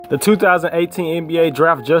The 2018 NBA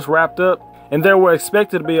draft just wrapped up, and there were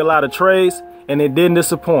expected to be a lot of trades, and it didn't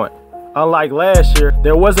disappoint. Unlike last year,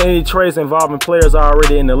 there wasn't any trades involving players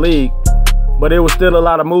already in the league, but it was still a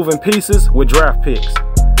lot of moving pieces with draft picks.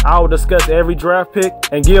 I will discuss every draft pick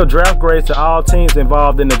and give draft grades to all teams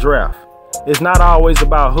involved in the draft. It's not always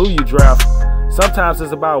about who you draft. Sometimes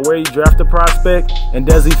it's about where you draft the prospect and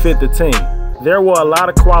does he fit the team. There were a lot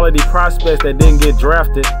of quality prospects that didn't get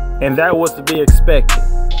drafted, and that was to be expected.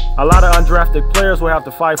 A lot of undrafted players will have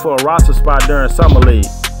to fight for a roster spot during Summer League.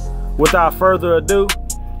 Without further ado,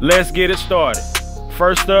 let's get it started.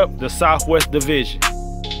 First up, the Southwest Division.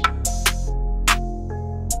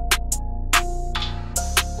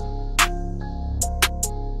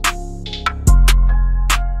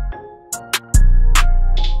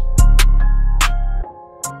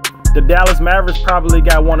 The Dallas Mavericks probably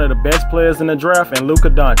got one of the best players in the draft in Luka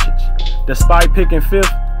Doncic. Despite picking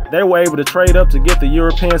 5th, they were able to trade up to get the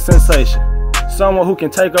European sensation, someone who can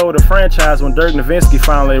take over the franchise when Dirk Nowitzki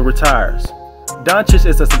finally retires. Doncic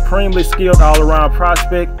is a supremely skilled all-around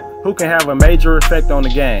prospect who can have a major effect on the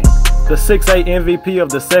game. The 6'8" MVP of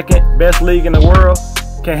the second best league in the world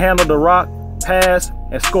can handle the rock, pass,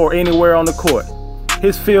 and score anywhere on the court.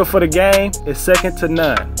 His feel for the game is second to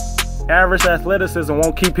none. Average athleticism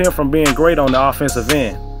won't keep him from being great on the offensive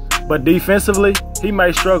end, but defensively, he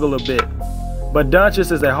may struggle a bit. But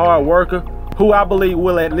Doncic is a hard worker who I believe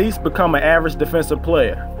will at least become an average defensive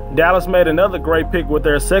player. Dallas made another great pick with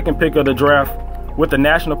their second pick of the draft with the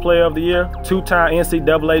National Player of the Year, 2-time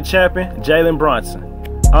NCAA champion, Jalen Brunson.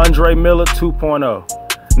 Andre Miller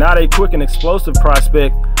 2.0. Not a quick and explosive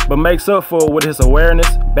prospect, but makes up for it with his awareness,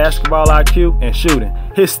 basketball IQ, and shooting.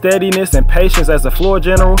 His steadiness and patience as a floor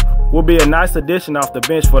general will be a nice addition off the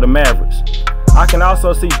bench for the Mavericks. I can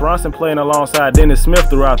also see Brunson playing alongside Dennis Smith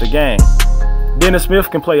throughout the game. Dennis Smith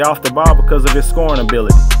can play off the ball because of his scoring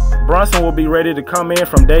ability. Brunson will be ready to come in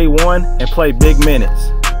from day one and play big minutes.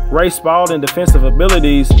 Ray Spalding's defensive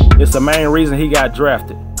abilities is the main reason he got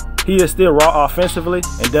drafted. He is still raw offensively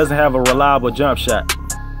and doesn't have a reliable jump shot,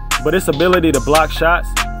 but his ability to block shots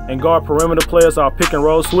and guard perimeter players off pick and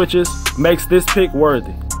roll switches makes this pick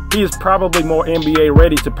worthy. He is probably more NBA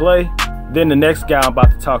ready to play than the next guy I'm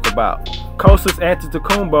about to talk about. Kostas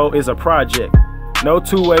Antetokounmpo is a project, no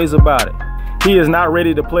two ways about it. He is not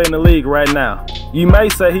ready to play in the league right now. You may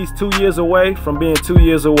say he's 2 years away from being 2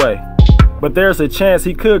 years away, but there's a chance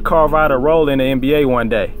he could carve out a role in the NBA one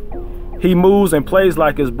day. He moves and plays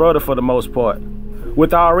like his brother for the most part.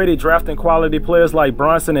 With already drafting quality players like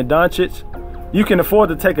Brunson and Doncic, you can afford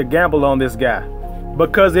to take a gamble on this guy.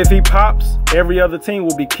 Because if he pops, every other team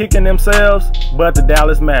will be kicking themselves but the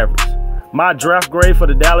Dallas Mavericks. My draft grade for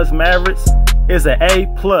the Dallas Mavericks is an A+.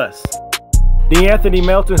 DeAnthony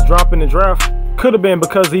Melton's drop in the draft could have been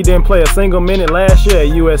because he didn't play a single minute last year at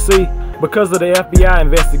USC because of the FBI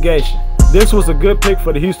investigation. This was a good pick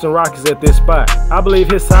for the Houston Rockets at this spot. I believe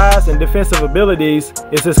his size and defensive abilities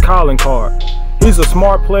is his calling card. He's a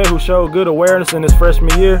smart player who showed good awareness in his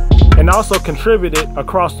freshman year and also contributed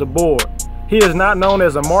across the board. He is not known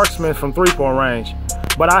as a marksman from three-point range,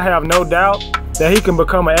 but I have no doubt that he can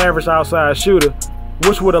become an average outside shooter,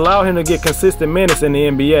 which would allow him to get consistent minutes in the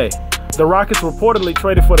NBA. The Rockets reportedly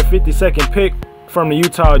traded for the 52nd pick from the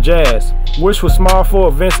Utah Jazz, which was small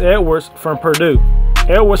forward Vince Edwards from Purdue.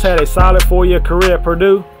 Edwards had a solid 4-year career at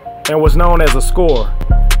Purdue and was known as a scorer.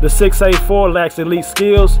 The 6'8" forward lacks elite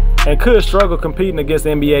skills and could struggle competing against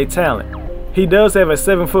NBA talent. He does have a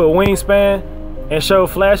 7-foot wingspan and showed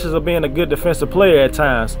flashes of being a good defensive player at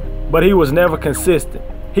times, but he was never consistent.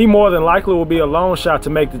 He more than likely will be a long shot to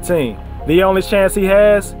make the team. The only chance he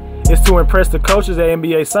has is to impress the coaches at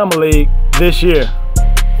NBA Summer League this year.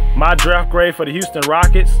 My draft grade for the Houston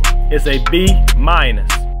Rockets is a B-.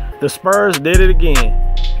 The Spurs did it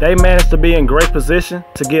again. They managed to be in great position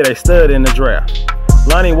to get a stud in the draft.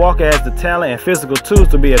 Lonnie has the talent and physical tools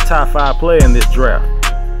to be a top 5 player in this draft.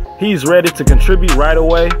 He's ready to contribute right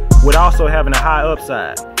away with also having a high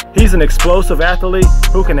upside. He's an explosive athlete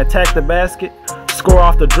who can attack the basket, score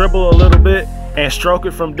off the dribble a little bit, and stroke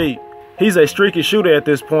it from deep. He's a streaky shooter at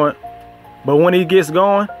this point, but when he gets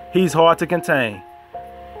going, he's hard to contain.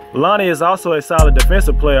 Lonnie is also a solid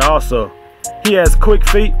defensive player also. He has quick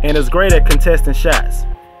feet and is great at contesting shots.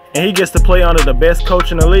 And he gets to play under the best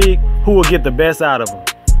coach in the league who will get the best out of him.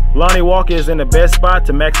 Lonnie Walker is in the best spot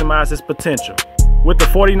to maximize his potential. With the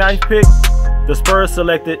 49th pick, the Spurs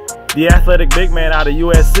selected the athletic big man out of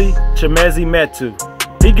USC, Chimezie Metu.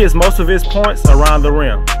 He gets most of his points around the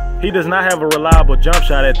rim. He does not have a reliable jump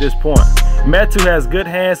shot at this point. Metu has good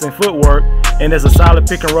hands and footwork and is a solid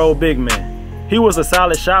pick and roll big man. He was a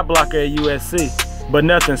solid shot blocker at USC, but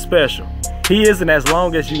nothing special. He isn't as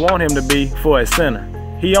long as you want him to be for a center.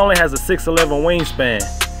 He only has a 6'11" wingspan,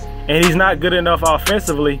 and he's not good enough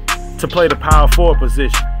offensively to play the power forward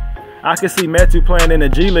position. I can see Matthew playing in the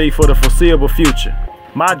G League for the foreseeable future.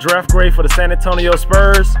 My draft grade for the San Antonio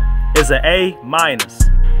Spurs is an A-.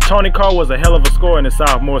 Tony Carr was a hell of a scorer in his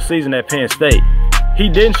sophomore season at Penn State. He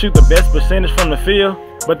didn't shoot the best percentage from the field,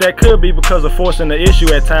 but that could be because of forcing the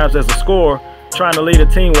issue at times as a scorer, trying to lead a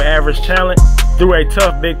team with average talent through a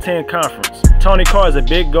tough Big Ten conference. Tony Carr is a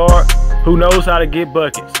big guard who knows how to get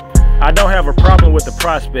buckets. I don't have a problem with the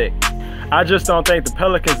prospect. I just don't think the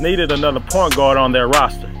Pelicans needed another point guard on their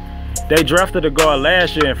roster. They drafted a guard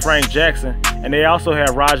last year in Frank Jackson, and they also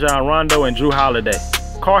have Rajon Rondo and Drew Holiday.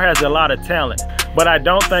 Carr has a lot of talent, but I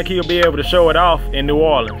don't think he'll be able to show it off in New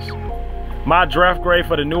Orleans. My draft grade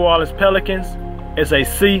for the New Orleans Pelicans is a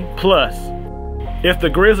C+. If the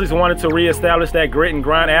Grizzlies wanted to reestablish that grit and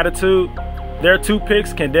grind attitude, their 2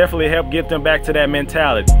 picks can definitely help get them back to that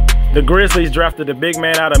mentality. The Grizzlies drafted the big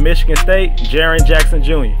man out of Michigan State, Jaren Jackson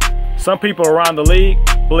Jr. Some people around the league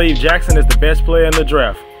believe Jackson is the best player in the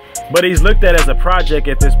draft, but he's looked at as a project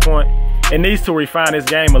at this point and needs to refine his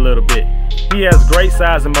game a little bit. He has great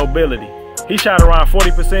size and mobility. He shot around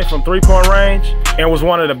 40% from three-point range and was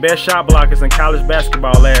one of the best shot blockers in college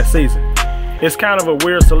basketball last season. It's kind of a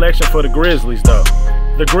weird selection for the Grizzlies though.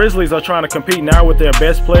 The Grizzlies are trying to compete now with their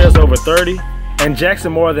best players over 30, and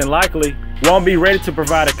Jackson more than likely won't be ready to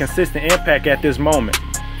provide a consistent impact at this moment.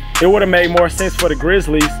 It would have made more sense for the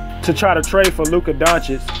Grizzlies to try to trade for Luka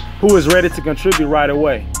Doncic, who is ready to contribute right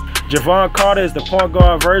away. Jevon Carter is the point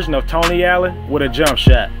guard version of Tony Allen with a jump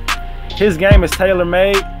shot. His game is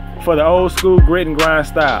tailor-made for the old school grit and grind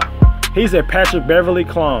style. He's a Patrick Beverley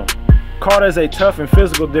clone. Carter is a tough and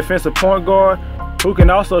physical defensive point guard who can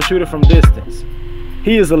also shoot it from distance.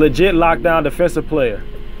 He is a legit lockdown defensive player.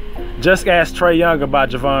 Just ask Trae Young about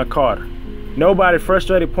Jevon Carter. Nobody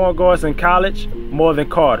frustrated point guards in college more than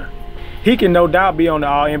Carter. He can no doubt be on the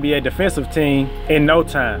All-NBA defensive team in no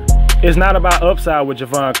time. It's not about upside with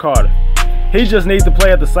Jevon Carter. He just needs to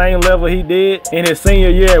play at the same level he did in his senior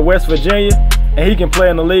year at West Virginia, and he can play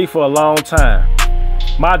in the league for a long time.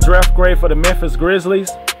 My draft grade for the Memphis Grizzlies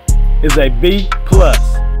is a B+.